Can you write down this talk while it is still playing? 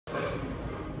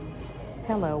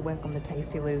Hello, welcome to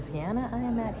Tasty Louisiana. I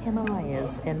am at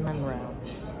Himalayas in Monroe.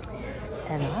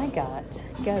 And I got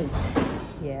goat.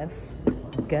 Yes,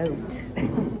 goat.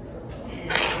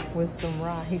 With some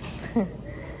rice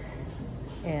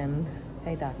and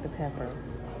a Dr. Pepper.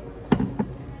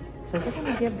 So we're going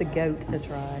to give the goat a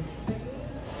try.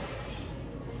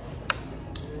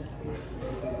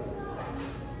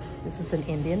 This is an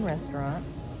Indian restaurant.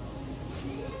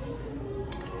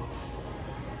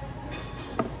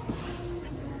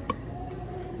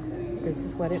 This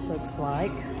is what it looks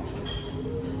like.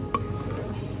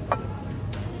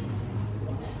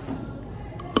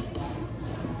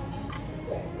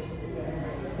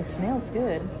 It smells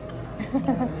good.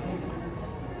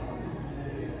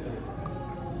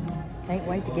 Can't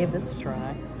wait to give this a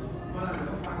try.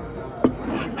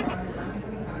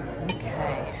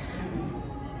 Okay.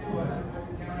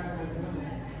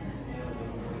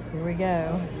 Here we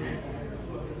go.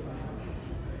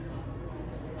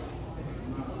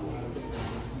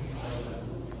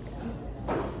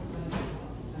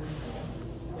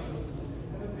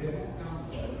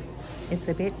 It's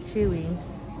a bit chewy.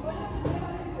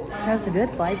 It has a good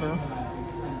flavor.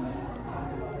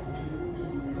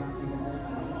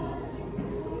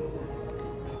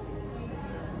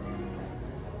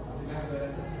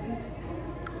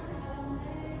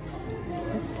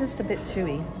 It's just a bit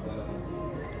chewy.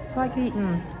 It's like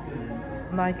eating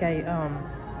like a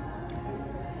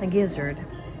gizzard.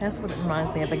 That's what it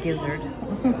reminds me of, a gizzard.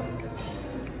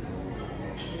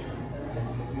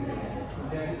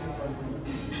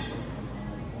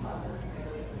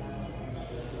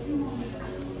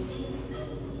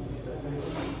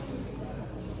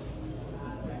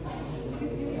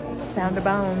 Found a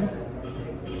bone.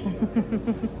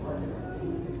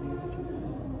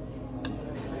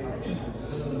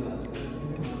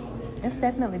 It's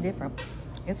definitely different.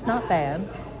 It's not bad.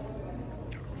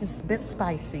 It's a bit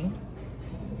spicy.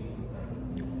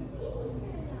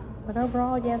 But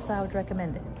overall, yes, I would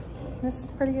recommend it. It's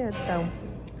pretty good. So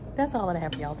that's all that I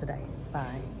have for y'all today.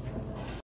 Bye.